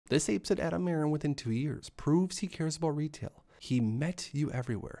This ape said Aron within 2 years proves he cares about retail. He met you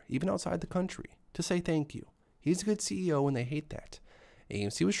everywhere, even outside the country, to say thank you. He's a good CEO and they hate that.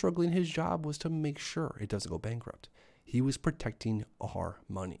 AMC was struggling. His job was to make sure it doesn't go bankrupt. He was protecting our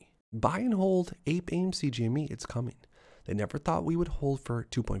money. Buy and hold ape AMC GME, it's coming. They never thought we would hold for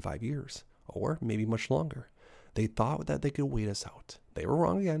 2.5 years, or maybe much longer. They thought that they could wait us out. They were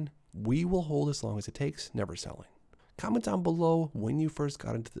wrong again. We will hold as long as it takes, never selling. Comment down below when you first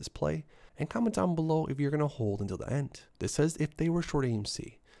got into this play, and comment down below if you're going to hold until the end. This says if they were short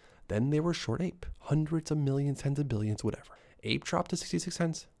AMC, then they were short ape. Hundreds of millions, tens of billions, whatever. Ape dropped to 66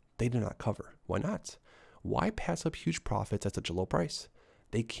 cents. They did not cover. Why not? Why pass up huge profits at such a low price?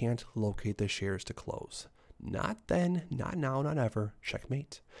 They can't locate the shares to close. Not then, not now, not ever.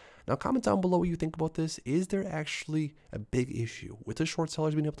 Checkmate. Now comment down below what you think about this. Is there actually a big issue with the short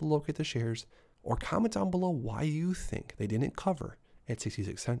sellers being able to locate the shares? Or comment down below why you think they didn't cover at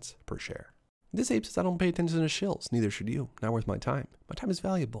 66 cents per share. This ape says I don't pay attention to shills, neither should you. Not worth my time. My time is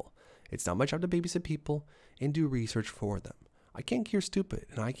valuable. It's not my job to babysit people and do research for them. I can't cure stupid,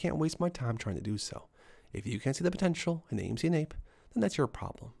 and I can't waste my time trying to do so. If you can't see the potential in AMC and ape, then that's your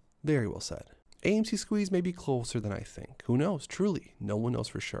problem. Very well said. AMC squeeze may be closer than I think. Who knows? Truly, no one knows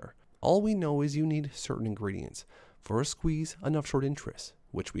for sure. All we know is you need certain ingredients for a squeeze enough short interest,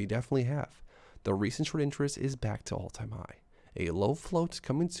 which we definitely have. The recent short interest is back to all-time high. A low float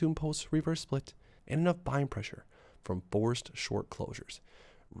coming soon post reverse split, and enough buying pressure from forced short closures.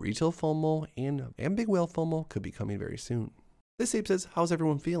 Retail FOMO and big whale FOMO could be coming very soon. This ape says, how's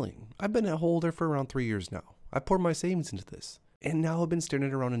everyone feeling? I've been a holder for around 3 years now. I've poured my savings into this, and now I've been staring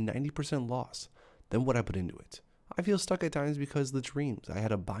at around a 90% loss than what I put into it. I feel stuck at times because the dreams I had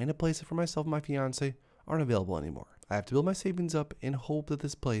to buy and a place for myself and my fiance aren't available anymore. I have to build my savings up and hope that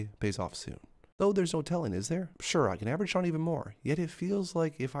this play pays off soon. Though there's no telling, is there? Sure, I can average on even more, yet it feels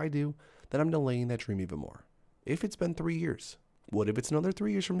like if I do, then I'm delaying that dream even more. If it's been 3 years, what if it's another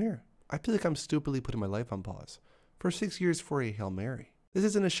 3 years from here? I feel like I'm stupidly putting my life on pause for 6 years for a Hail Mary. This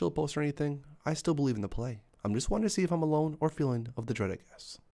isn't a shill post or anything. I still believe in the play. I'm just wanting to see if I'm alone or feeling of the dread, I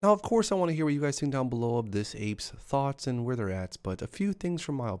guess. Now, of course, I want to hear what you guys think down below of this ape's thoughts and where they're at, but a few things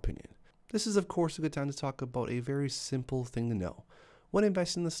from my opinion. This is, of course, a good time to talk about a very simple thing to know when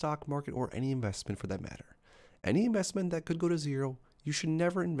investing in the stock market or any investment for that matter. Any investment that could go to zero, you should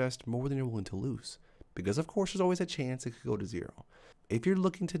never invest more than you're willing to lose, because of course there's always a chance it could go to zero. If you're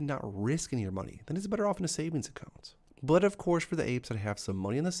looking to not risk any of your money, then it's better off in a savings account. But of course for the apes that have some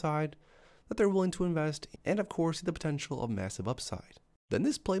money on the side that they're willing to invest and of course see the potential of massive upside, then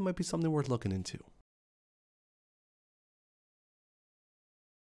this play might be something worth looking into.